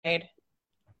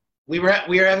We were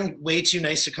having way too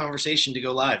nice a conversation to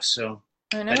go live, so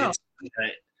I I know.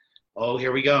 didn't. Oh,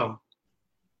 here we go.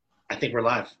 I think we're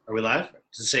live. Are we live?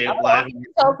 Does it say Oh, live?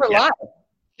 so for Yeah, live.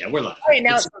 yeah, we're live. All right,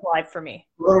 now It's it's live for me.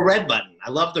 a little red button. I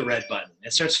love the red button.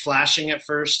 It starts flashing at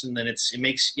first, and then it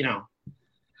makes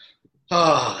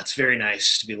Oh, it's very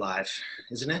nice to be live,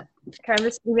 isn't it? Okay, I'm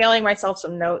just emailing myself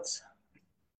some notes.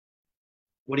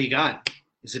 What do you got?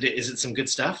 Is it some good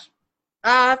stuff?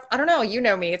 I don't know. You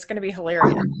know me. It's going to be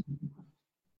hilarious.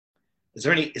 Is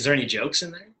there any jokes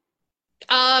in there?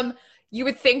 Um, you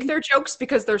would think they're jokes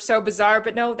because they're so bizarre,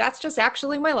 but no, that's just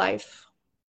actually my life.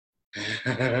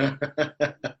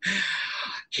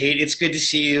 Kate, it's good to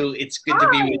see you. It's good to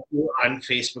be Hi. with you on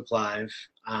Facebook Live.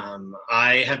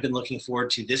 I have been looking forward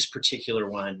to this particular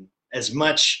one as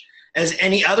much as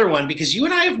any other one because you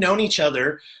and I have known each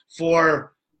other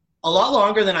for a lot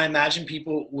longer than I imagine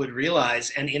people would realize,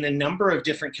 and in a number of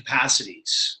different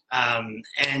capacities.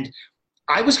 And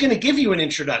I was going to give you an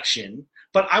introduction,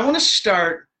 but I want to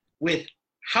start with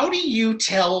how do you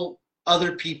tell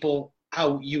other people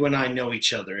how you and I know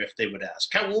each other if they would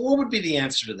ask? What would be the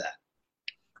answer to that?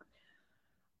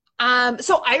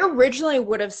 So I originally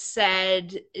would have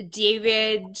said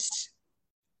David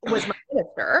was my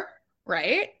minister,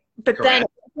 right? But then Correct.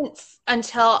 it wasn't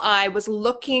until I was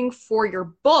looking for your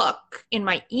book in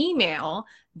my email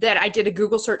that I did a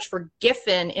Google search for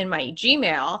Giffen in my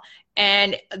Gmail.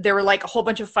 And there were like a whole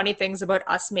bunch of funny things about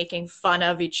us making fun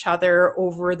of each other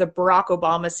over the Barack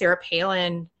Obama, Sarah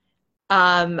Palin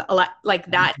like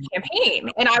that campaign.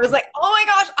 And I was like, oh my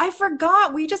gosh, I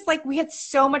forgot. We had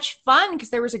so much fun because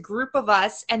there was a group of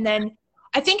us. And then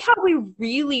I think how we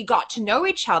really got to know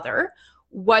each other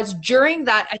was during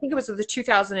that, I think it was the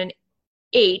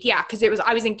 2008. Yeah, because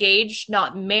I was engaged,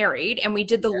 not married, and we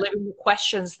did the living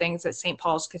questions things at St.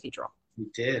 Paul's Cathedral. You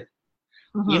did.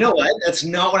 You Mhm. know what? That's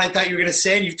not what I thought you were going to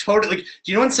say. And you've totally, do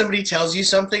you know when somebody tells you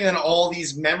something and all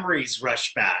these memories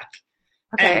rush back?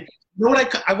 Okay. And you know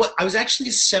what? I was actually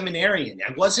a seminarian.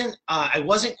 I wasn't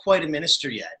quite a minister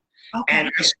yet. Okay. And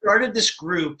I started this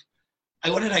group.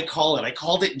 What did I call it? I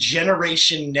called it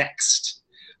Generation Next.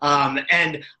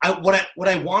 And what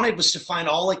I wanted was to find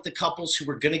all like the couples who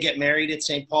were going to get married at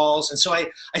St. Paul's. And so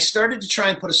I started to try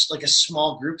and put like a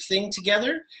small group thing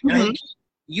together. And I Mhm. think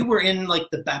you were in like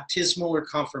the baptismal or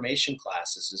confirmation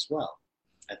classes as well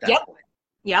at that Yep. point.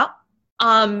 Yeah.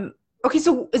 Okay,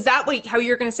 so is that like how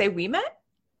you're gonna say we met?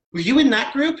 Were you in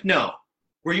that group? No.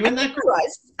 Were you I in think that I group?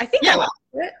 was. I think I Yeah. was.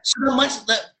 So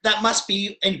that must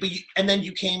be, and then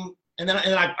you came, and then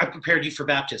I prepared you for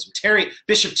baptism.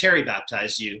 Bishop Terry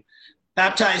baptized you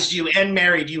and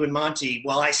married you and Monty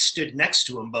while I stood next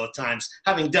to him both times,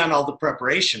 having done all the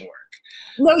preparation work.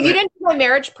 No, you But didn't do my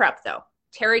marriage prep though.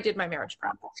 Terry did my marriage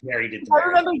prep. Terry did the I marriage.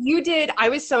 remember you did. I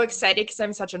was so excited because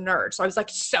I'm such a nerd. So I was like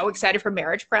so excited for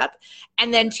marriage prep.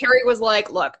 And then Terry was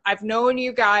like, look, I've known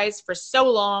you guys for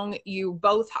so long. You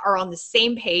both are on the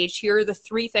same page. Here are the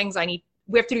three things I need.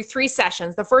 We have to do three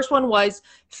sessions. The first one was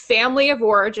family of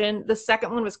origin. The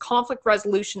second one was conflict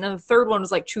resolution. And the third one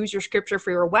was like choose your scripture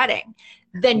for your wedding.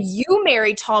 Then you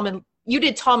did Tom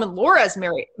and Laura's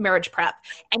marriage prep.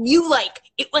 And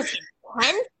it was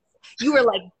intense. You were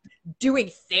like doing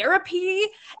therapy.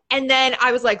 And then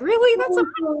I was like, really? That's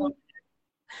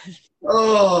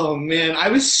Oh man, I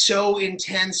was so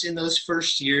intense in those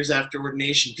first years after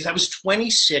ordination because I was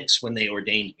 26 when they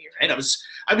ordained me. Right, I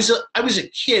was a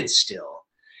kid still,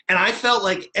 and I felt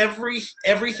like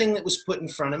everything that was put in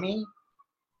front of me,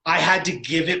 I had to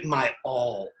give it my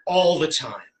all the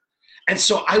time. And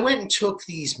so I went and took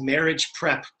these marriage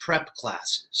prep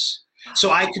classes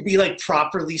so I could be like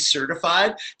properly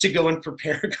certified to go and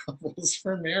prepare couples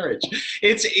for marriage.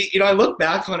 I look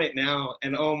back on it now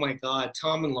and oh my God,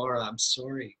 Tom and Laura, I'm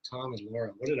sorry, Tom and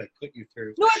Laura, what did I put you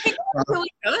through? no, I think it was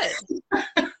really good.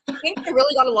 I think I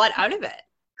really got a lot out of it.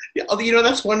 Yeah,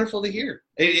 that's wonderful to hear.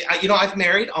 I've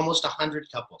married almost 100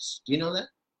 couples. Do you know that?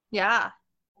 Yeah.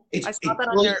 It's I saw it that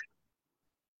on blows, your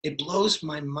it blows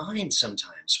my mind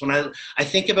sometimes when I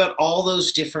think about all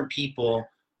those different people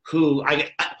who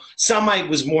some I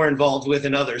was more involved with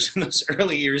than others in those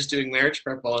early years doing marriage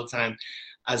prep all the time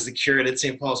as the curate at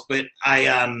St. Paul's. But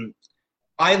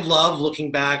I love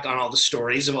looking back on all the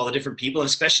stories of all the different people, and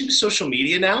especially with social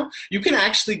media now, you can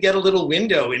actually get a little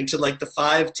window into like the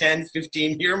 5, 10,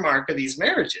 15-year mark of these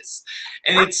marriages.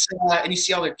 And and you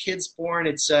see all their kids born.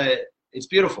 It's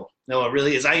beautiful. No, it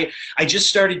really is. I just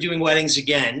started doing weddings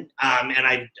again,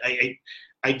 and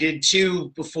I did too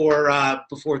before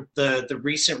the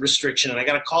recent restriction, and I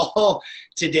got a call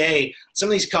today. Some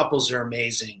of these couples are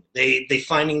amazing. They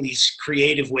finding these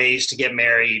creative ways to get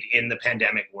married in the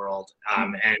pandemic world,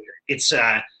 and it's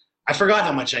I forgot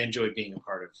how much I enjoyed being a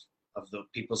part of the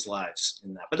people's lives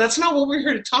in that. But that's not what we're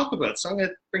here to talk about. So I'm going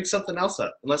to bring something else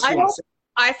up, unless you want to say.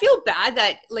 I feel bad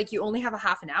that like you only have a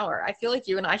half an hour. I feel like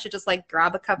you and I should just like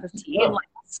grab a cup of tea and like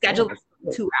schedule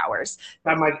 2 hours.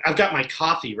 I've got my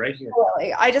coffee right here.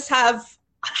 Really? I just have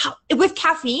with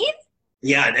caffeine?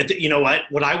 Yeah, you know what?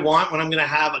 What I want when I'm going to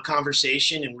have a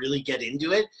conversation and really get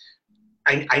into it,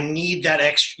 I need that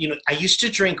extra. You know, I used to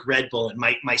drink Red Bull, and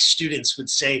my students would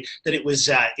say that it was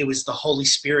the Holy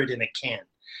Spirit in a can,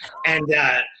 and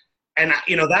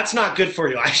you know that's not good for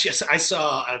you. I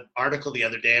saw an article the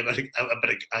other day about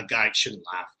a guy, shouldn't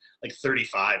laugh, like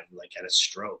 35, like had a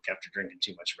stroke after drinking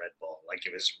too much Red Bull. Like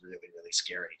it was really, really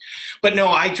scary. But no,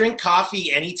 I drink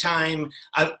coffee anytime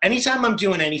I'm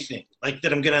doing anything like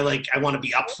that. I want to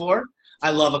be up for. I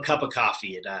love a cup of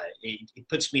coffee. It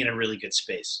puts me in a really good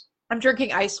space. I'm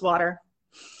drinking ice water.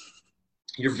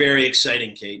 You're very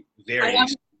exciting, Kate. Very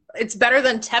exciting. It's better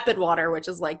than tepid water, which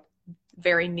is like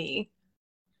very me.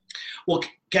 Well,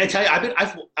 can I tell you,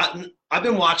 I've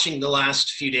been watching the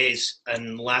last few days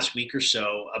and the last week or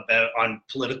so on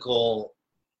political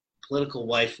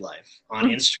wife life on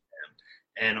Instagram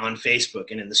and on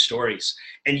Facebook and in the stories,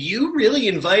 and you really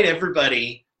invite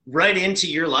everybody right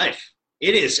into your life.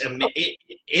 It's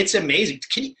amazing.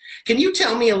 Can you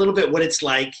tell me a little bit what it's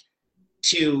like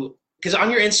because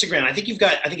on your Instagram, I think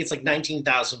it's like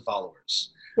 19,000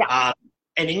 followers. Yeah.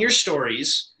 And in your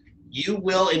stories, you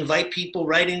will invite people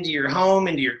right into your home,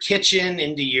 into your kitchen,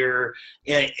 into your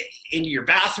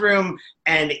bathroom.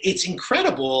 And it's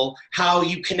incredible how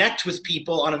you connect with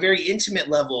people on a very intimate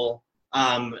level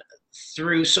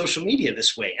through social media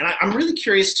this way. And I'm really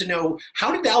curious to know,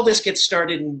 how did all this get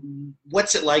started and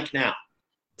what's it like now?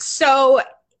 So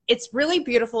it's really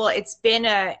beautiful. It's been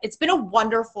a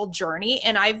wonderful journey,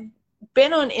 and I've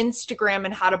been on Instagram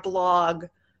and had a blog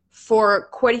for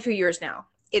quite a few years now.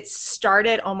 It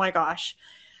started, oh my gosh.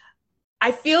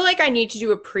 I feel like I need to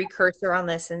do a precursor on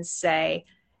this and say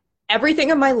everything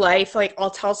in my life, like I'll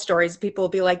tell stories, people will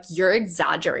be like, you're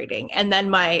exaggerating. And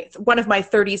then one of my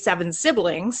 37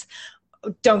 siblings,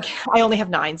 I only have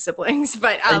 9 siblings,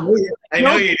 but I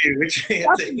know you do.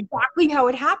 That's exactly how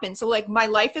it happened. So like my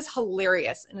life is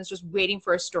hilarious and it's just waiting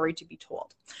for a story to be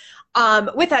told.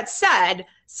 With that said,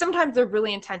 sometimes they're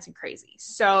really intense and crazy.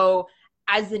 So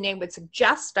as the name would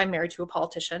suggest, I'm married to a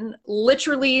politician,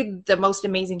 literally the most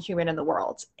amazing human in the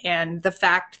world. And the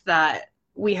fact that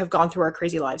we have gone through our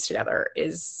crazy lives together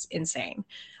is insane.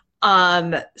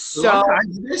 So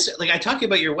like I talked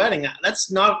about your wedding, that's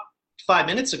not 5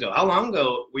 minutes ago. How long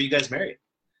ago were you guys married?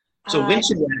 So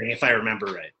Winch's wedding, if I remember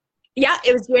right. Yeah,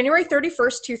 it was January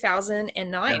 31st,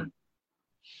 2009.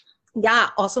 Yeah,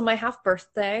 also my half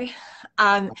birthday.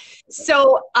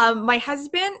 So my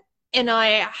husband and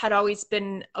I had always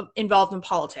been involved in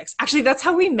politics. Actually, that's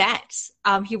how we met.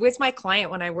 He was my client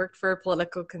when I worked for a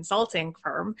political consulting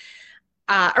firm,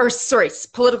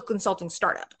 political consulting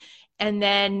startup. And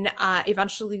then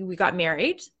eventually we got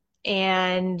married,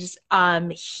 and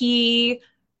he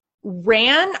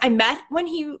ran. I met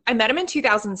him in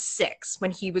 2006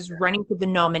 when he was running for the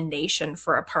nomination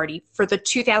for a party for the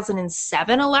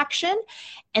 2007 election.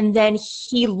 And then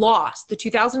he lost the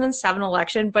 2007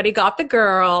 election, but he got the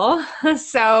girl.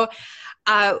 So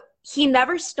he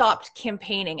never stopped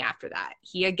campaigning after that.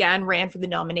 He again ran for the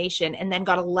nomination and then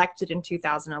got elected in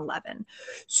 2011.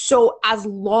 So as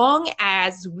long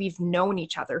as we've known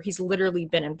each other, he's literally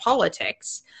been in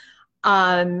politics.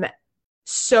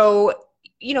 So,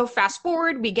 you know, fast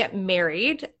forward, we get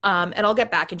married, and I'll get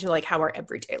back into like how our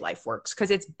everyday life works because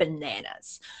it's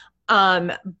bananas. We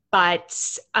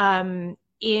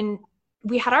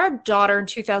had our daughter in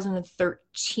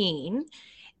 2013,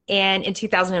 and in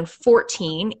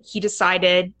 2014, he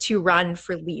decided to run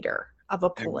for leader of a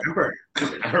political.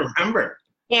 I remember.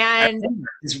 And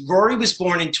Rory was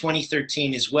born in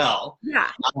 2013 as well.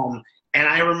 Yeah. And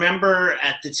I remember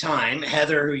at the time,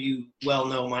 Heather, who you well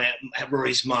know,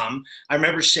 Rory's mom, I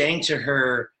remember saying to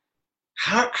her,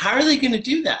 how are they going to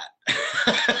do that?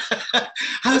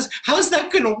 How's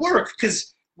that going to work?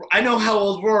 Because I know how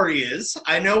old Rory is.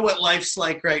 I know what life's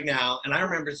like right now. And I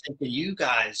remember thinking, you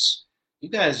guys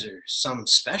are something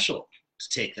special to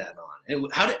take that on.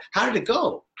 How did it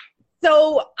go?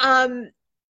 So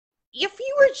if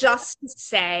you were just to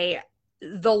say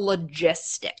the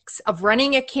logistics of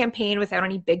running a campaign without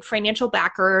any big financial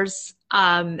backers,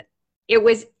 It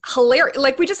was hilarious.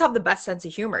 Like, we just have the best sense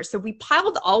of humor. So we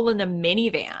piled all in a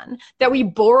minivan that we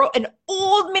borrowed, an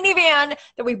old minivan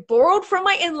that we borrowed from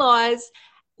my in-laws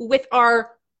with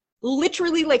our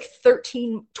literally like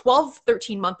 13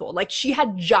 month old. Like, she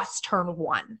had just turned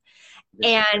 1.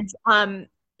 And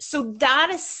so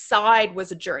that aside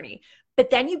was a journey. But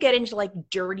then you get into like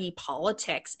dirty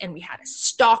politics, and we had a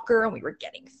stalker, and we were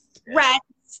getting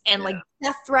threats and like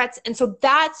death threats. And so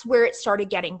that's where it started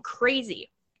getting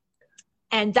crazy.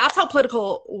 And that's how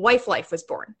Political Wife Life was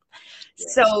born.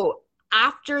 Yes. So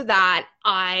after that,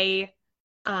 I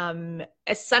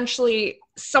essentially,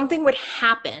 something would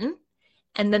happen,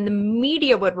 and then the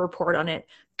media would report on it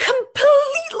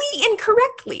completely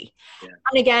incorrectly. Yeah.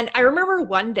 And again, I remember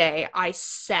one day I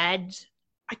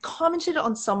commented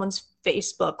on someone's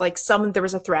Facebook, like there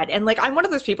was a thread, and like, I'm one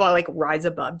of those people, I like rise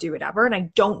above, do whatever, and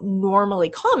I don't normally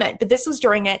comment, but this was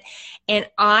during it, and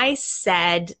I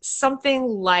said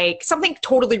something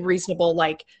totally reasonable,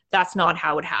 like, that's not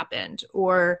how it happened,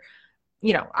 or,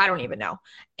 you know, I don't even know.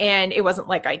 And it wasn't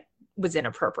like I was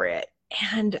inappropriate.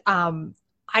 And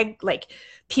I, like,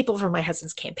 people from my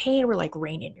husband's campaign were like,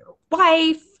 rein in your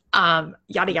wife, yada,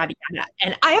 yada, yada.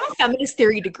 And I have a feminist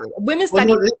theory degree, women's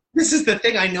studies. No, this is the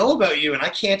thing I know about you, and I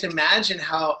can't imagine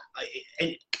how,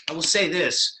 and I will say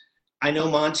this, I know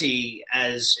Monty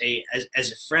as a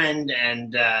friend,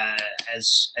 and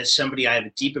as somebody I have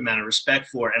a deep amount of respect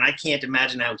for, and I can't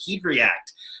imagine how he'd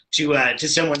react to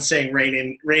someone saying rein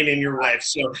in your wife.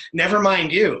 So never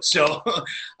mind you. So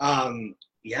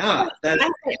yeah,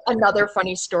 another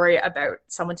funny story about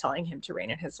someone telling him to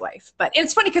rein in his wife. But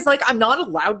it's funny because, like, I'm not a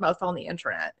loudmouth on the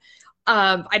internet.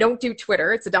 I don't do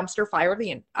Twitter. It's a dumpster fire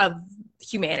of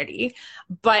humanity.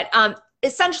 But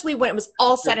essentially, when it was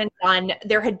all said and done,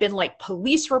 there had been like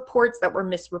police reports that were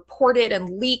misreported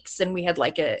and leaks, and we had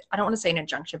like I don't want to say an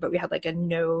injunction, but we had like a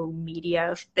no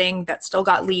media thing that still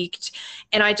got leaked.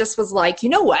 And I just was like, you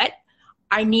know what?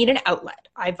 I need an outlet.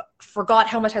 I've forgot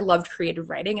how much I loved creative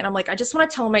writing. And I'm like, I just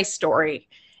want to tell my story.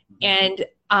 And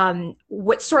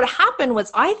what sort of happened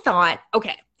was, I thought,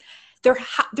 okay,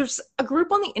 there's a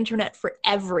group on the internet for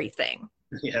everything.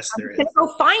 Yes, there is. I'm gonna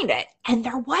go find it. And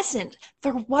there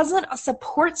wasn't a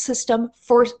support system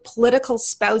for political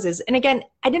spouses. And again,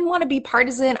 I didn't want to be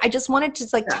partisan. I just wanted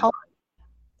to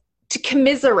to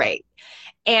commiserate.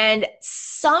 And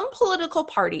some political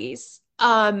parties,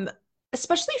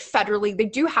 especially federally, they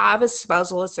do have a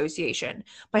spousal association.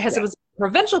 My husband was a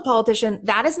provincial politician.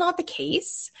 That is not the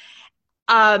case.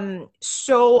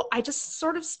 So I just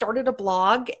sort of started a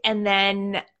blog, and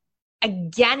then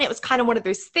again, it was kind of one of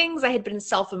those things. I had been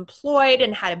self-employed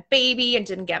and had a baby and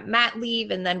didn't get mat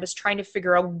leave, and then was trying to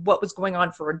figure out what was going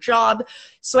on for a job.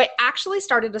 So I actually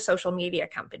started a social media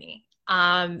company.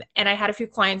 And I had a few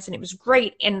clients, and it was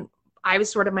great. And I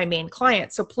was sort of my main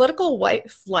client. So Political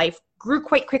Wife Life grew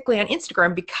quite quickly on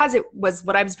Instagram because it was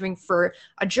what I was doing for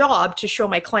a job to show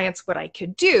my clients what I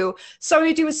could do. So I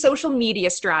would do a social media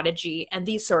strategy and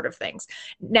these sort of things.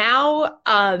 Now,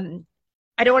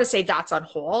 I don't want to say that's on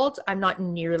hold. I'm not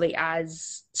nearly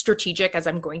as strategic as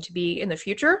I'm going to be in the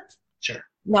future. Sure.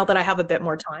 Now that I have a bit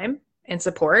more time and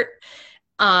support.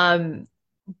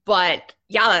 But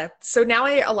yeah, so now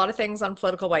a lot of things on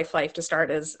Political Wife Life to start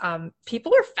is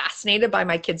people are fascinated by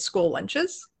my kids' school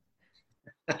lunches.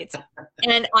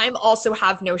 And I'm also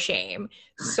have no shame.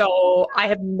 So I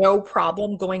have no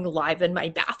problem going live in my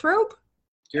bathrobe.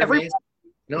 You're amazing.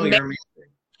 No, you're amazing.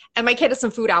 And my kid has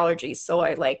some food allergies, so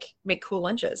I like make cool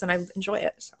lunches and I enjoy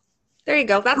it. So there you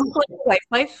go. That's Political Wife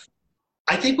Life.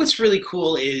 I think what's really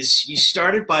cool is you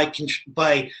started by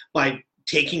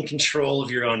taking control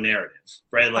of your own narrative,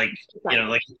 right? Like, you know,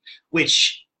 like,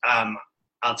 which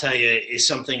I'll tell you is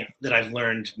something that I've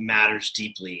learned matters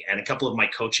deeply. And a couple of my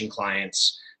coaching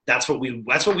clients, that's what we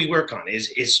work on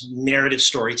is narrative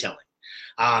storytelling,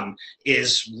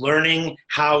 is learning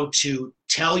how to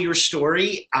tell your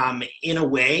story in a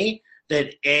way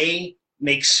that A,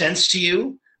 makes sense to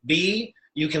you, B,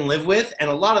 you can live with, and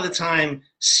a lot of the time,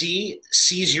 C,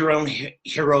 sees your own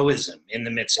heroism in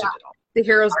the midst of it all. The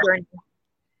hero's journey.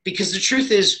 Because the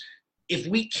truth is, if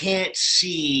we can't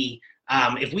see,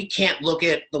 if we can't look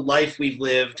at the life we've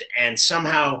lived and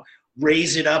somehow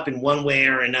raise it up in one way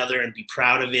or another and be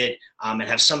proud of it, and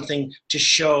have something to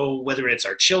show, whether it's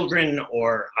our children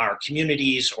or our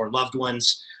communities or loved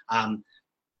ones,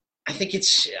 I think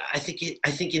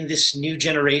in this new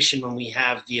generation, when we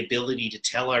have the ability to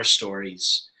tell our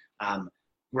stories,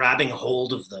 grabbing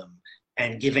hold of them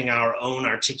and giving our own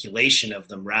articulation of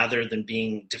them rather than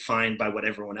being defined by what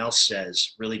everyone else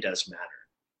says really does matter.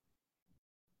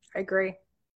 I agree.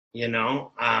 You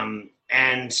know,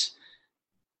 and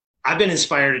I've been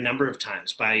inspired a number of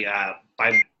times by.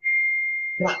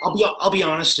 I'll be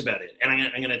honest about it, and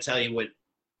I'm going to tell you what.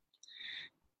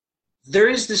 There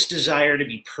is this desire to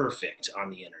be perfect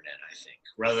on the internet, I think,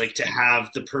 right? Like to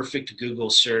have the perfect Google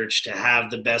search, to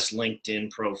have the best LinkedIn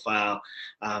profile.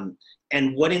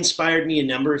 And what inspired me a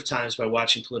number of times by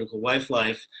watching Political Wife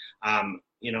Life,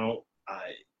 you know,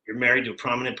 you're married to a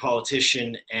prominent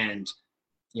politician and,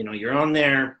 you know, you're on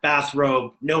there,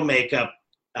 bathrobe, no makeup,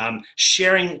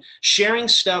 sharing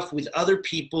stuff with other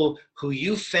people who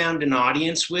you found an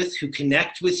audience with, who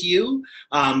connect with you,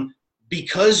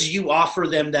 because you offer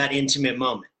them that intimate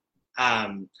moment.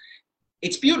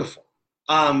 It's beautiful,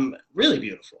 really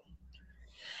beautiful.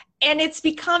 And it's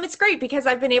great because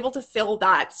I've been able to fill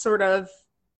that sort of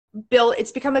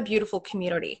it's become a beautiful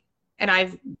community. And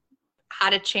I've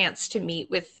had a chance to meet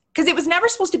with, because it was never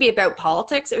supposed to be about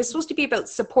politics. It was supposed to be about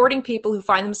supporting people who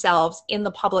find themselves in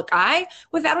the public eye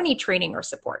without any training or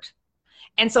support.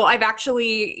 And so I've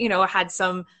actually, you know, had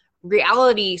some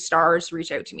reality stars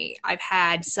reach out to me. I've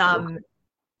had some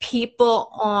people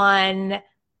on,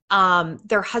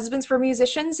 their husbands were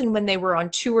musicians, and when they were on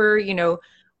tour, you know,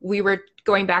 we were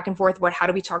going back and forth about how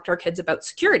do we talk to our kids about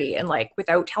security, and like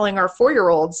without telling our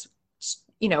 4-year-olds,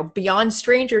 you know, beyond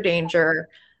stranger danger.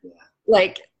 Yeah.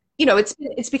 Like, you know,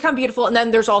 it's become beautiful. And then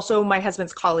there's also my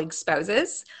husband's colleagues'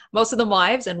 spouses, most of them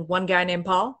wives, and one guy named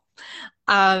Paul.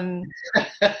 That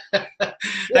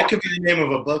could be the name of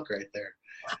a book right there.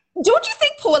 Don't you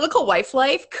think Political Wife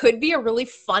Life could be a really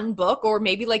fun book, or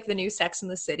maybe like the new Sex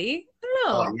and the City? I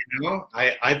don't know. You know,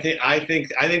 I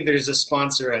think there's a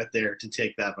sponsor out there to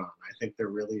take that on. I think there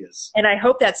really is. And I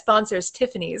hope that sponsors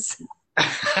Tiffany's.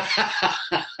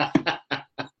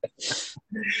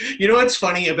 You know what's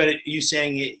funny about it? You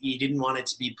saying you didn't want it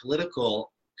to be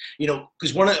political. You know,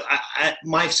 because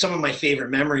some of my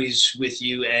favorite memories with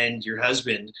you and your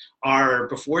husband are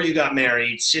before you got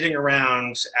married, sitting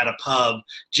around at a pub,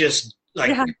 just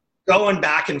like going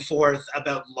back and forth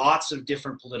about lots of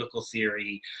different political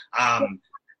theory.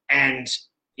 And,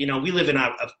 you know, we live in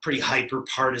a pretty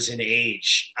hyper-partisan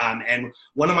age. And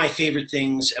one of my favorite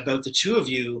things about the two of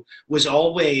you was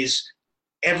always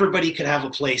everybody could have a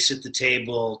place at the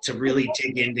table to really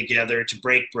dig in together, to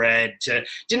break bread,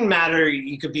 didn't matter,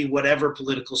 you could be whatever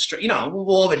political, you know,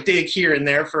 we'll have a dig here and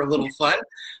there for a little fun.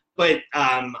 But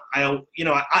I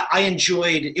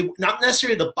enjoyed it, not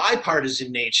necessarily the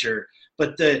bipartisan nature,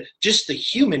 but just the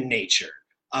human nature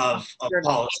of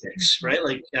politics, right?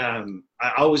 Like I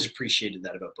always appreciated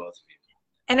that about both of you.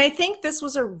 And I think this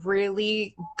was a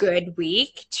really good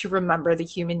week to remember the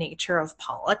human nature of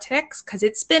politics, because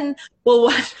it's been,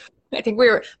 I think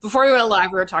before we went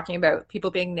live, we were talking about people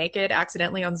being naked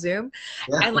accidentally on Zoom.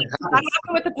 Yeah, and like that happened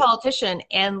with the politician.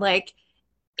 And like,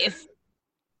 if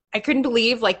I couldn't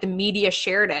believe like the media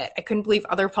shared it, I couldn't believe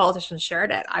other politicians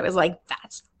shared it. I was like,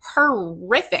 that's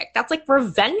horrific. That's like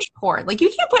revenge porn. Like,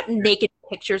 you can't put naked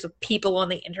pictures of people on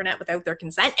the internet without their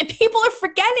consent. And people are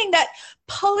forgetting that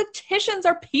politicians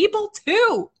are people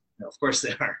too. No, of course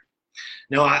they are.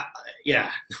 No, I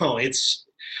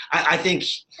think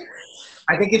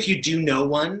if you do know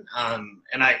one,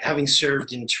 and having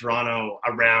served in Toronto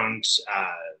around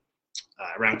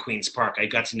Queen's Park, I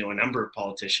got to know a number of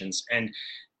politicians, and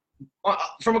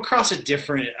from across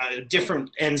different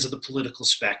ends of the political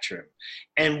spectrum.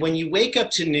 And when you wake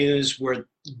up to news where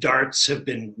darts have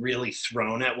been really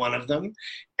thrown at one of them,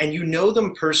 and you know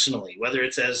them personally, whether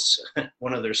it's as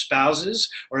one of their spouses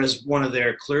or as one of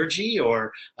their clergy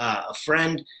or a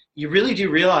friend, you really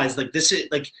do realize like this is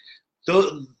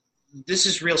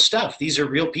real stuff. These are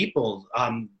real people.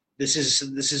 This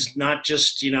is not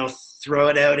just, you know, throw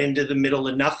it out into the middle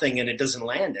of nothing and it doesn't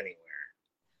land anywhere.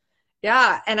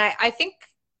 Yeah, and I think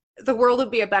the world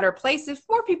would be a better place if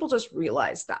more people just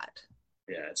realized that.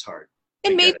 Yeah, it's hard.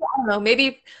 And maybe, I don't know,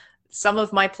 maybe some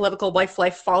of my Political Wife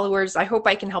Life followers, I hope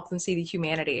I can help them see the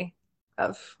humanity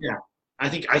of. Yeah, I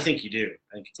think you do.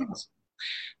 I think it's awesome.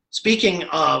 Speaking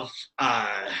of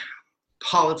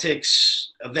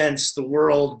politics, events, the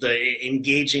world,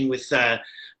 engaging with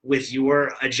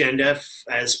your agenda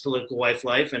as Political Wife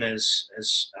Life, and as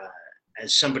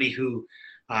somebody who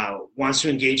wants to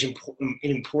engage in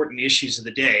important issues of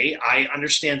the day, I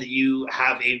understand that you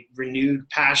have a renewed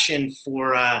passion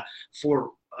for an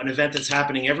event that's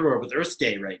happening everywhere with Earth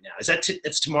Day right now. Is that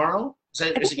it's tomorrow? Is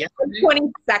it yesterday?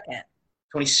 22nd.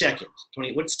 22nd.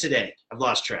 What's today? I've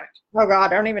lost track. Oh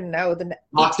God, I don't even know. The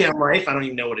Lockdown life? I don't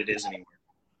even know what it is anymore.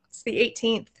 It's the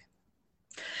 18th.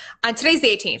 Today's the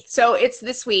 18th. So it's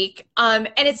this week. And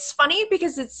it's funny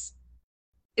because it's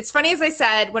funny, as I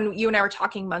said, when you and I were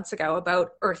talking months ago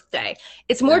about Earth Day,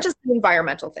 it's more just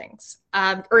environmental things.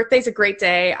 Earth Day is a great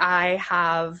day. I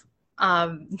have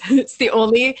It's the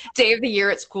only day of the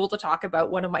year it's cool to talk about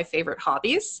one of my favorite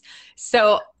hobbies.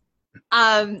 So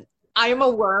I am a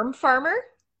worm farmer.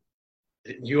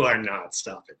 You are not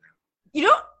stopping now. You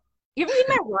don't, you haven't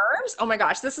eaten my worms? Oh my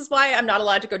gosh, this is why I'm not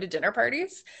allowed to go to dinner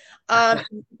parties.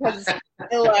 Because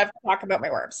I love to talk about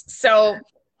my worms. So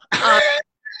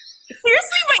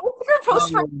seriously, my Instagram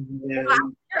post from last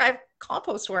year, I have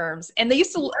compost worms. And they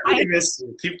used to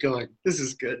keep going. This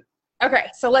is good. Okay,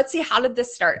 so let's see, how did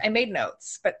this start? I made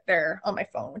notes, but they're on my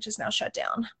phone, which is now shut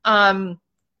down.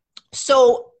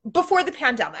 So before the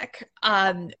pandemic,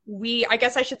 I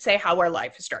guess I should say how our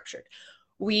life is structured.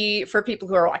 For people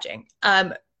who are watching,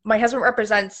 my husband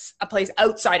represents a place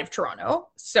outside of Toronto.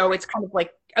 So it's kind of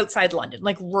like outside London,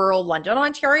 like rural London,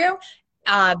 Ontario.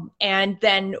 And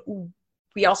then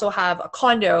we also have a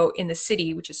condo in the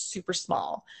city, which is super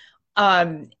small.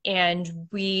 And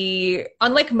we,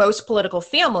 unlike most political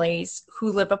families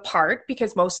who live apart,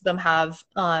 because most of them have,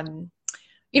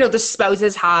 the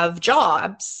spouses have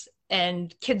jobs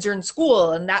and kids are in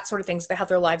school and that sort of thing. So they have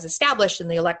their lives established in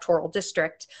the electoral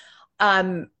district.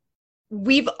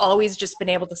 We've always just been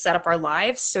able to set up our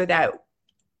lives so that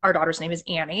our daughter's name is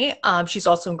Annie. She's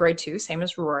also in grade 2, same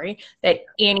as Rory, that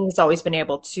Annie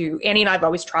and I've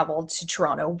always traveled to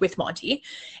Toronto with Monty.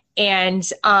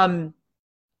 And,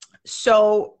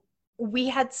 so we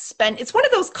had spent, it's one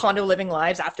of those condo living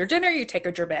lives. After dinner, you take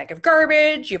out your bag of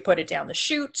garbage, you put it down the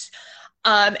chute,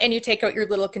 and you take out your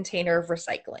little container of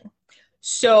recycling.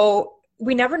 So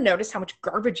we never noticed how much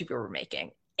garbage we were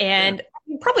making. And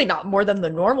probably not more than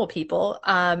the normal people.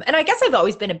 And I guess I've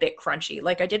always been a bit crunchy.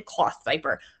 Like I did cloth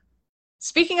diaper.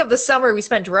 Speaking of the summer we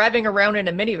spent driving around in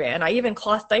a minivan, I even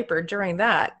cloth diapered during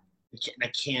that.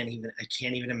 I can't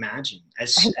even imagine.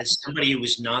 As somebody who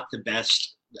was not the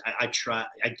best, I tried.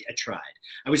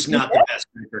 I was not the best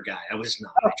diaper guy. I was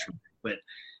not. I tried,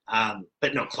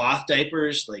 but no, cloth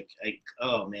diapers.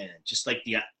 Oh man, just like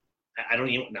I don't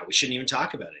even. No, we shouldn't even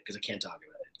talk about it because I can't talk about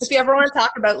it. If you ever want to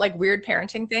talk about like weird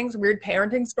parenting things, weird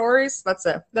parenting stories, that's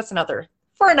another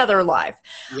for another live.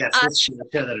 Yes, let's share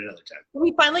that another time.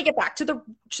 We finally get back to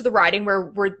the riding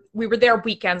where we were there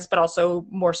weekends, but also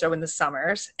more so in the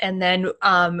summers. And then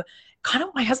kind of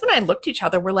my husband and I looked at each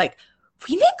other. We're like,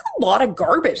 we make a lot of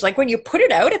garbage. Like when you put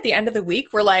it out at the end of the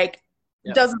week, we're like,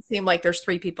 it doesn't seem like there's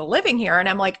 3 people living here. And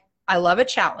I'm like, I love a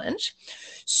challenge.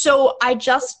 So I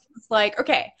just was like,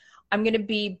 okay, I'm going to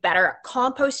be better at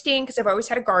composting because I've always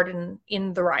had a garden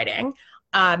in the riding.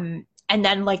 And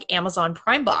then like Amazon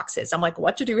Prime boxes. I'm like,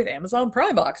 what to do with Amazon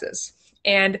Prime boxes?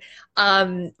 And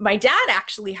my dad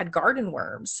actually had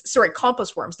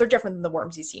compost worms. They're different than the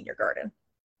worms you see in your garden.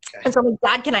 Okay. And so I'm like,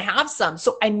 Dad, can I have some?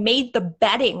 So I made the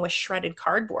bedding with shredded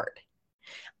cardboard.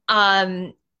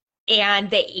 And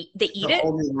they eat it. It's a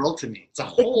whole new world to me. It's a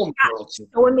whole new world to me.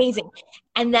 So amazing.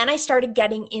 And then I started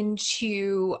getting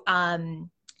into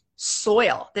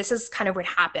soil. This is kind of what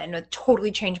happened. It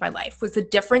totally changed my life, was the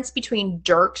difference between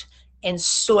dirt and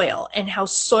soil, and how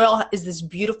soil is this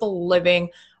beautiful, living,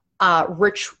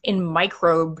 rich in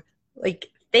microbe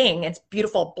thing. It's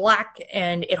beautiful black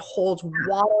and it holds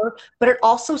water, but it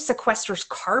also sequesters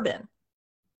carbon.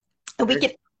 And we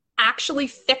can actually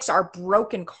fix our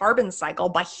broken carbon cycle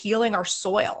by healing our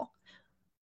soil.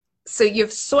 So you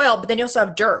have soil, but then you also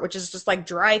have dirt, which is just like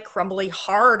dry, crumbly,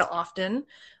 hard often,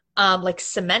 like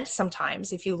cement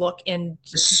sometimes if you look in.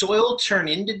 Does soil turn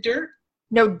into dirt?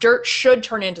 No, dirt should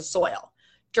turn into soil.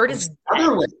 Dirt is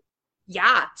dead.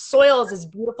 Yeah, soil is this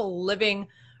beautiful, living,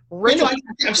 rich.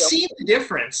 I've seen the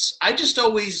difference. I just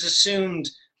always assumed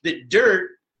that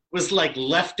dirt was like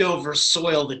leftover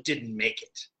soil that didn't make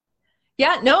it.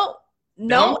 Yeah, no.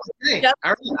 Okay.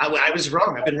 I was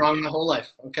wrong. I've been wrong my whole life.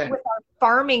 Okay.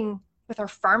 With our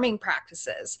farming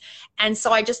practices. And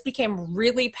so I just became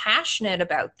really passionate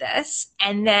about this.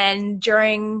 And then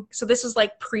so this was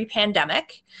like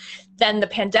pre-pandemic. Then the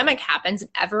pandemic happens and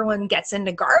everyone gets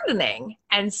into gardening.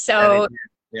 And so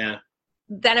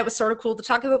then it was sort of cool to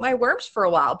talk about my worms for a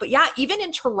while. But yeah, even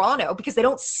in Toronto, because they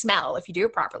don't smell if you do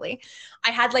it properly,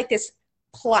 I had like this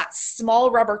small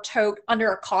rubber tote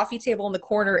under a coffee table in the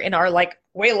corner in our like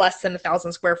way less than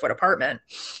 1,000 square foot apartment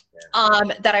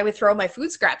that I would throw my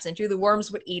food scraps into. The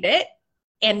worms would eat it.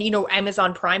 And,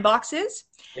 Amazon Prime boxes.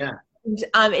 Yeah.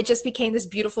 And it just became this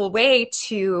beautiful way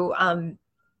to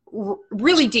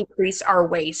really decrease our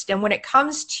waste. And when it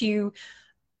comes to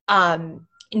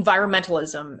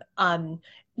environmentalism,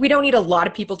 we don't need a lot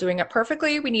of people doing it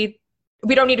perfectly.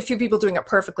 We don't need a few people doing it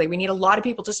perfectly. We need a lot of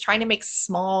people just trying to make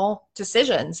small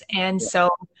decisions. And so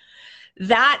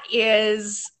that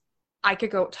is, I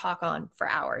could go talk on for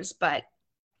hours, but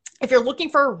if you're looking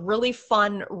for a really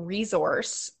fun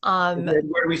resource, Where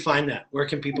do we find that? Where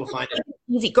can people find it?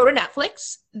 easy, go to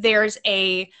Netflix. There's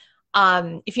a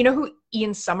if you know who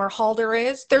Ian Somerhalder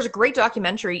is, there's a great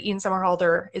documentary. Ian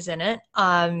Somerhalder is in it,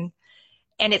 and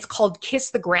it's called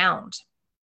Kiss the Ground.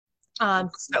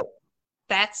 So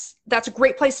that's a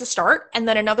great place to start. And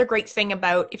then another great thing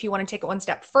about, if you want to take it one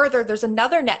step further, there's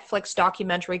another Netflix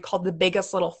documentary called The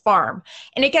Biggest Little Farm,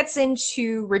 and it gets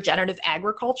into regenerative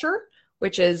agriculture,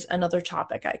 which is another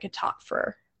topic I could talk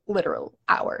for literal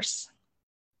hours.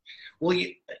 Well,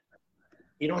 you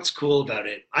know what's cool about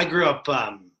it? I grew up.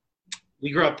 We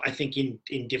grew up, I think,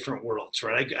 in different worlds,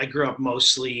 right? I grew up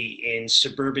mostly in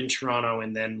suburban Toronto,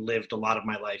 and then lived a lot of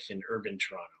my life in urban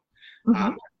Toronto.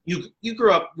 Mm-hmm. You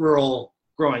grew up rural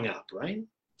growing up, right?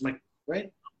 Like,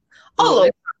 right? All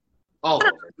over. All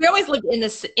over. We always lived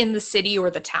in the city or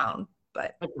the town,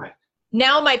 but Okay.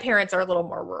 now my parents are a little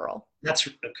more rural. That's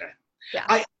okay. Yeah.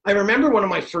 I remember one of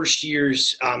my first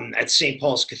years at St.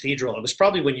 Paul's Cathedral. It was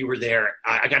probably when you were there.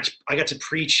 I got to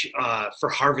preach for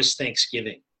Harvest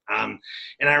Thanksgiving. And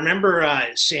I remember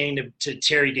saying to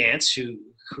Terry Dance, who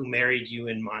married you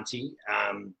and Monty,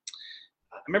 I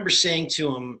remember saying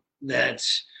to him that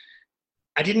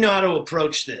I didn't know how to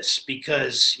approach this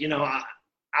because,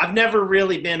 I've never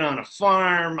really been on a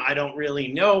farm. I don't really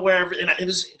know where, and it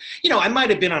was, I might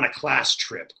have been on a class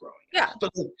trip growing up,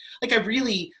 but like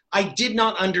I did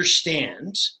not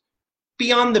understand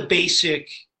beyond the basic,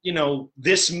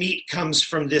 this meat comes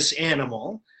from this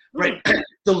animal, right?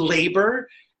 The labor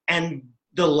and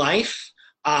the life,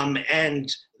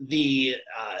 and the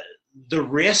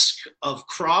risk of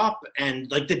crop, and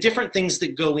like the different things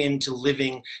that go into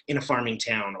living in a farming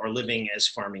town or living as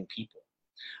farming people.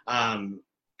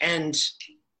 And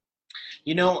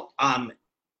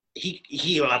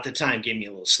he at the time gave me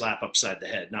a little slap upside the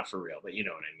head, not for real, but you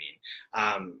know what I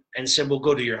mean. And said, "Well,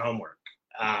 go do your homework."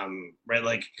 Right?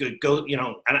 Like, go,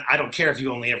 I don't care if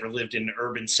you only ever lived in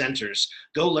urban centers,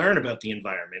 go learn about the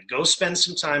environment, go spend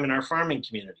some time in our farming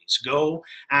communities, go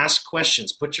ask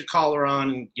questions, put your collar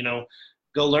on,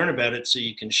 go learn about it so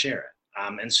you can share it.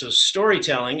 And so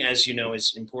storytelling, as you know,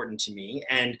 is important to me.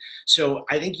 And so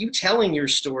I think you telling your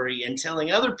story and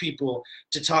telling other people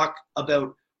to talk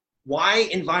about why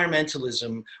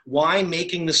environmentalism, why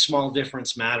making the small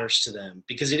difference matters to them,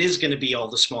 because it is going to be all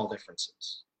the small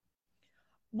differences.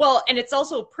 Well, and it's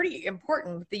also pretty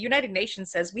important. The United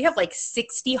Nations says we have like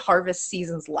 60 harvest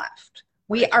seasons left.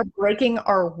 We are breaking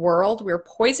our world. We're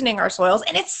poisoning our soils.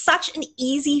 And it's such an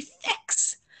easy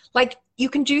fix. Like, you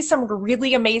can do some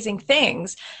really amazing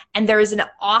things. And there is an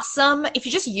awesome, if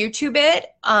you just YouTube it,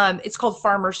 it's called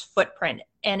Farmer's Footprint.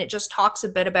 And it just talks a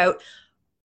bit about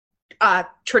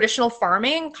traditional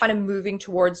farming kind of moving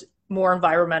towards more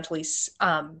environmentally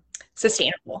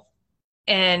sustainable.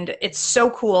 And it's so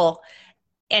cool.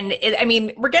 And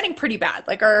we're getting pretty bad.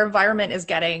 Like, our environment is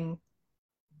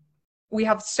we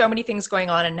have so many things going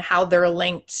on, and how they're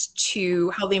linked to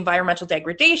how the environmental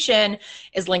degradation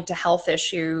is linked to health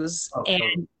issues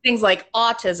and things like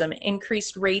autism,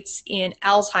 increased rates in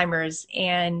Alzheimer's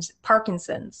and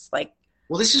Parkinson's.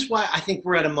 Well, this is why I think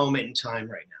we're at a moment in time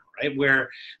right now, right? Where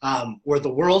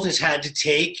the world has had to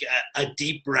take a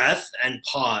deep breath and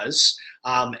pause.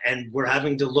 And we're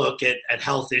having to look at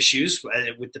health issues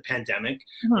with the pandemic.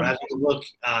 Mm-hmm. We're having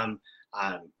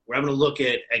to look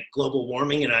at global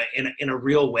warming in a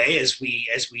real way as we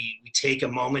take a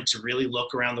moment to really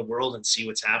look around the world and see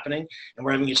what's happening. And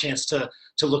we're having a chance to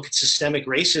look at systemic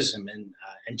racism and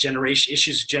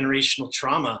issues of generational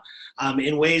trauma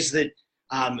in ways that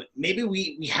maybe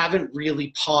we haven't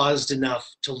really paused enough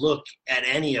to look at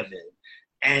any of it.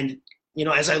 And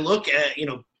as I look at,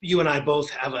 you and I both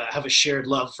have a shared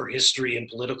love for history and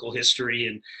political history,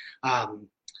 and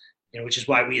which is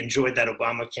why we enjoyed that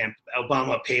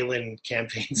Obama-Palin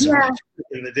campaign so much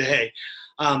in the day.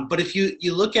 But if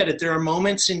you look at it, there are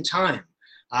moments in time,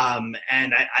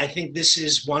 and I think this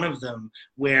is one of them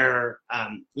where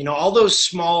all those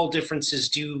small differences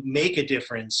do make a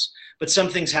difference, but some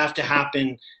things have to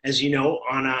happen, as you know,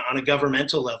 on a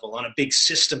governmental level, on a big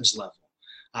systems level.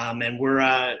 And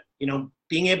we're,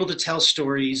 being able to tell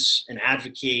stories and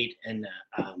advocate and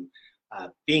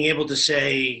being able to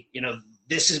say,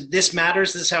 this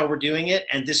matters, this is how we're doing it,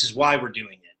 and this is why we're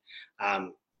doing it. I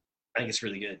think it's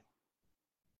really good.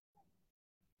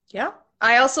 Yeah.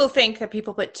 I also think that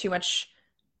people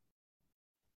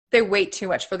they wait too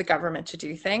much for the government to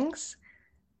do things.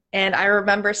 And I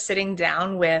remember sitting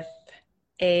down with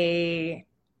a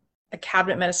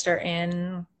cabinet minister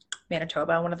in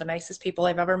Manitoba, one of the nicest people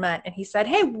I've ever met. And he said,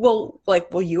 "Hey, will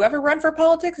you ever run for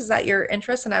politics? Is that your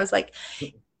interest?" And I was like,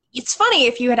 it's funny,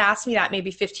 if you had asked me that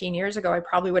maybe 15 years ago, I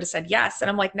probably would have said yes. And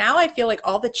I'm like, now I feel like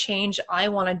all the change I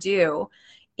want to do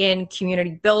in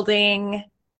community building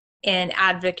and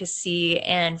advocacy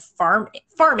and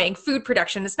farming, food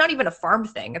production, it's not even a farm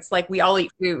thing. It's like we all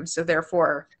eat food. So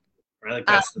therefore, Right?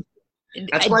 Like um,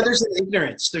 that's why there's an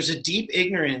ignorance. There's a deep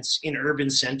ignorance in urban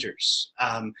centers,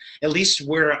 at least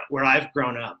where I've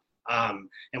grown up,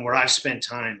 and where I've spent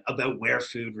time, about where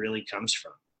food really comes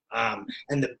from,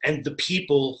 and the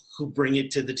people who bring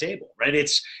it to the table. Right?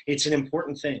 It's an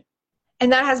important thing.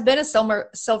 And that has been a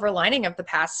silver lining of the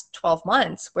past 12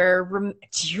 months where,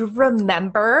 do you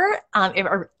remember,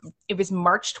 it was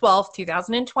March 12th,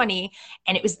 2020,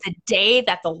 and it was the day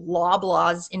that the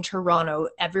Loblaws in Toronto,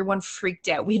 everyone freaked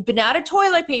out. We'd been out of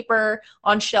toilet paper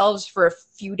on shelves for a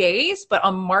few days, but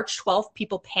on March 12th,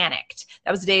 people panicked.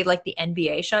 That was the day like the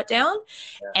NBA shut down,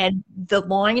 and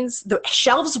the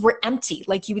shelves were empty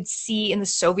like you would see in the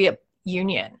Soviet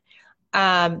Union,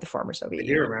 the former Soviet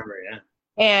Union. I do remember, yeah.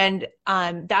 And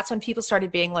that's when people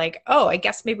started being like, oh, I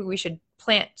guess maybe we should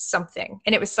plant something.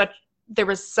 And there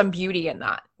was some beauty in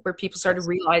that, where people started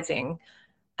realizing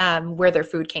where their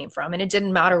food came from. And it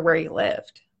didn't matter where you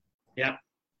lived. Yeah.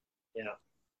 Yeah.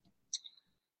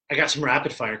 I got some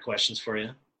rapid fire questions for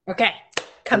you. Okay.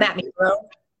 Come at me, bro.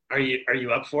 Are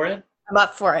you up for it? I'm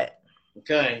up for it.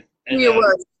 Okay.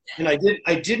 And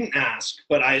I didn't ask,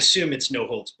 but I assume it's no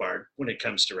holds barred when it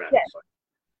comes to rapid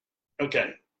fire.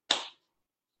 Okay.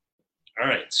 All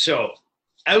right, so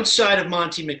outside of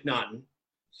Monty McNaughton,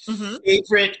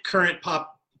 favorite current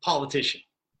politician?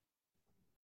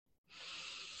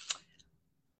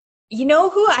 You know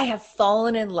who I have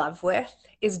fallen in love with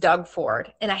is Doug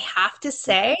Ford. And I have to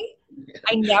say,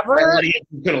 I'm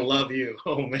gonna love you.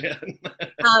 Oh, man.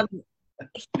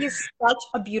 He's such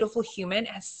a beautiful human,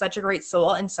 has such a great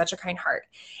soul and such a kind heart.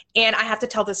 And I have to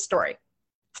tell this story.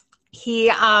 He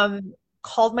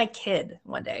called my kid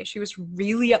one day. She was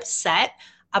really upset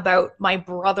about my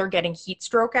brother getting heat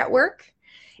stroke at work.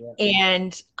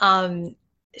 Yeah. And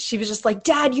she was just like,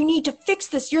 Dad, you need to fix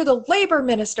this. You're the labor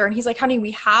minister. And he's like, honey, we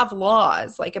have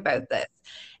laws like about this.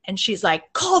 And she's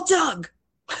like, call Doug.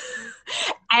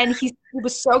 And he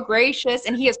was so gracious.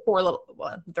 And he has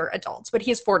they're adults, but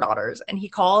he has 4 daughters. And he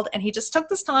called and he just took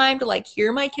this time to like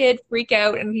hear my kid freak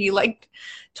out. And he like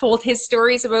told his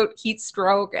stories about heat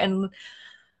stroke and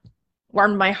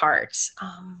warmed my heart.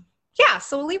 Yeah,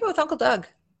 so we'll leave it with Uncle Doug.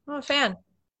 I'm a fan.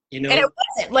 And it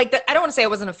wasn't like that. I don't want to say I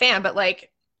wasn't a fan, but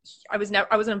like I wasn't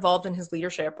involved in his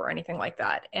leadership or anything like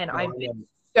that. And I'm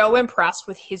so impressed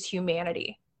with his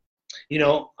humanity.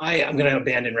 I'm going to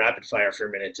abandon rapid fire for a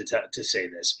minute to say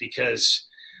this, because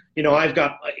I've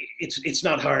got, it's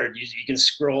not hard. You can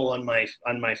scroll on my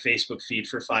Facebook feed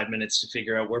for 5 minutes to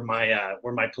figure out where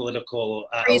my political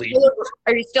are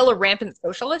you still a rampant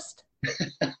socialist?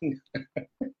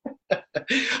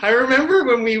 I remember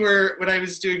when I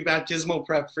was doing baptismal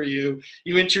prep for you,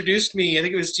 you introduced me, I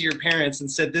think it was to your parents,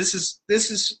 and said, this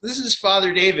is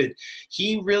Father David.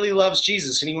 He really loves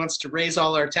Jesus and he wants to raise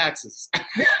all our taxes.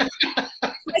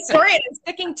 My story, and I'm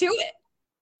sticking to it.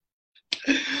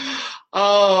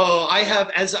 Oh, I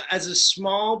have, as a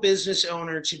small business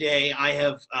owner today, I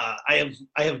have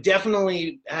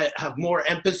definitely have more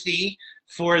empathy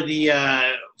for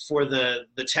the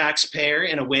taxpayer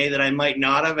in a way that I might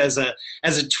not have as a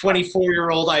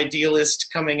 24-year-old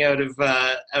idealist coming out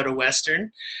of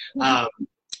Western.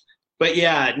 But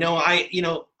yeah, no, I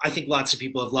think lots of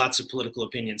people have lots of political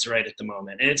opinions right at the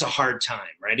moment, and it's a hard time,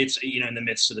 right? It's in the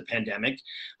midst of the pandemic,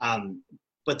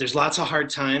 but there's lots of hard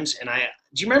times. And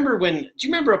do you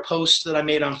remember a post that I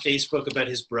made on Facebook about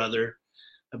his brother,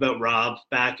 about Rob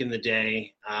back in the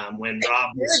day, when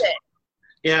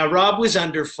Rob was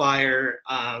under fire,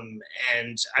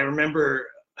 and I remember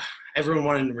everyone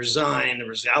wanted to resign. There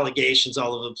was allegations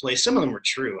all over the place. Some of them were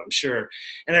true, I'm sure.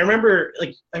 And I remember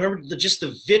just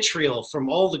the vitriol from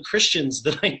all the Christians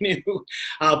that I knew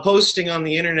posting on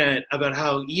the internet about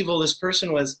how evil this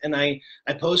person was. And I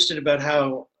posted about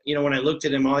how, when I looked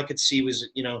at him, all I could see was,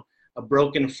 a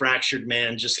broken, fractured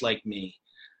man just like me.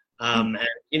 And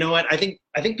you know what? I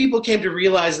think people came to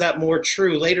realize that more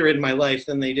true later in my life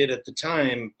than they did at the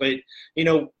time. But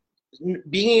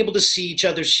being able to see each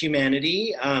other's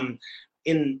humanity,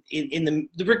 in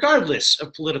the regardless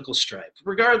of political stripe,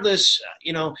 regardless,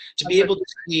 to be able to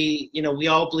see, we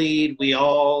all bleed, we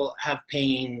all have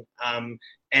pain,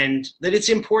 and that it's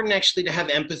important actually to have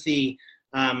empathy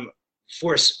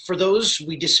for those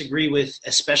we disagree with,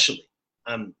 especially.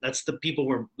 That's the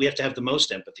people we have to have the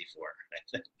most empathy for, I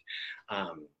think.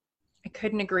 I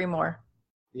couldn't agree more.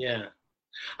 Yeah.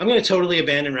 I'm going to totally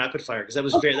abandon rapid fire because that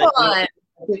was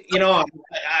You know,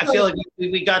 I feel like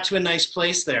we got to a nice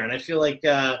place there, and I feel like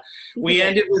we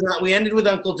ended with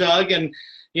Uncle Doug, and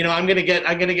you know, I'm gonna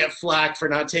get flack for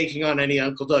not taking on any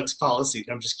Uncle Doug's policy.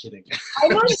 I'm just kidding. I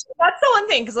know that's the one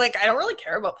thing, because like I don't really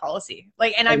care about policy.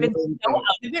 Like, and I've been so out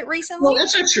of it recently. Well,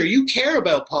 that's not true. You care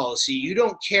about policy. You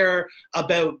don't care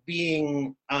about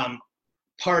being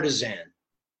partisan.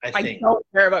 I don't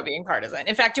care about being partisan.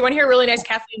 In fact, do you want to hear a really nice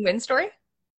Kathleen Wynne story?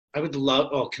 I would love.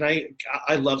 Oh, can I?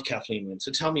 I love Kathleen Wynne.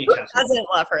 So tell me, Who Kathleen. doesn't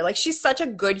love her? Like, she's such a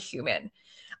good human.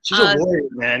 She's a warrior,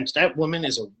 man. That woman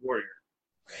is a warrior.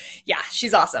 Yeah,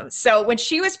 she's awesome. So when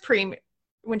she was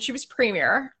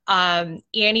premier,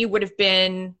 Annie would have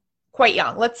been quite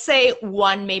young. Let's say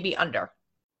one, maybe under.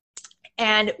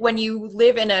 And when you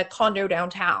live in a condo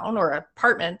downtown or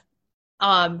apartment,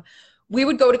 we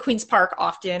would go to Queen's Park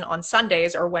often on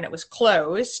Sundays or when it was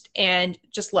closed and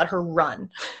just let her run,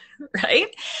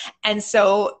 right? And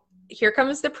so here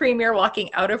comes the premier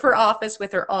walking out of her office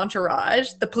with her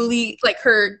entourage, the police, like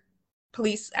her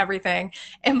police, everything,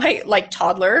 and my like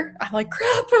toddler. I'm like,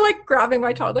 crap, I'm like grabbing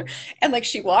my toddler, and like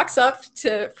she walks up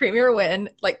to Premier Wynne,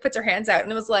 like puts her hands out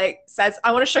and it was like, says,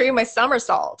 I want to show you my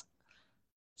somersault.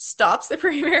 Stops the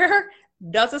premier,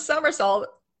 does a somersault,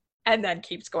 and then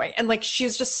keeps going. And like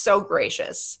she's just so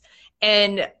gracious.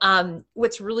 And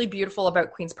what's really beautiful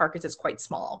about Queen's Park is it's quite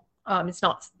small. It's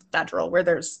not federal where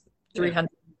there's 300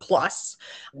 plus.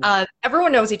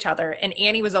 Everyone knows each other, and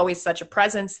Annie was always such a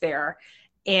presence there.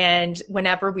 And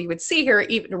whenever we would see her,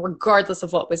 even regardless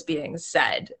of what was being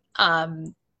said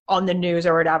on the news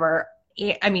or whatever,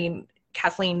 I mean,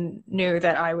 Kathleen knew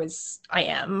that I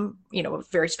am, you know, a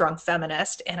very strong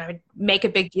feminist, and I would make a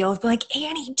big deal of like,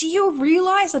 Annie, do you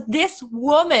realize that this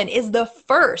woman is the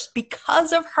first?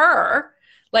 Because of her,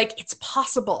 like, it's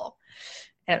possible.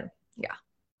 And yeah,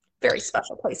 very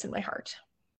special place in my heart.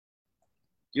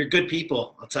 You're good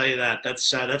people. I'll tell you that.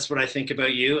 That's what I think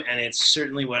about you, and it's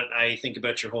certainly what I think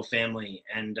about your whole family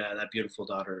and that beautiful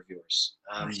daughter of yours.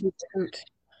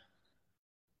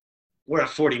 We're at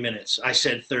 40 minutes. I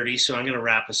said 30, so I'm going to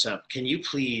wrap us up. Can you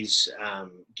please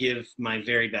give my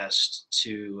very best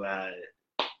to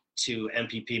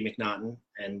MPP McNaughton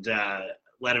and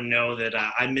let him know that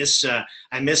I miss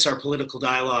our political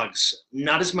dialogues,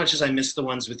 not as much as I miss the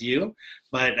ones with you,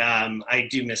 but I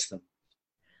do miss them.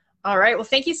 All right. Well,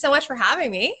 thank you so much for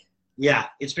having me. Yeah,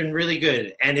 it's been really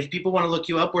good. And if people want to look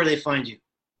you up, where do they find you?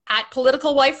 At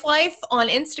Political Wife Life on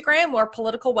Instagram or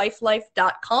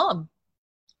politicalwifelife.com.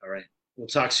 All right. We'll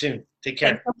talk soon. Take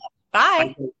care.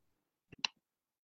 Bye. Bye.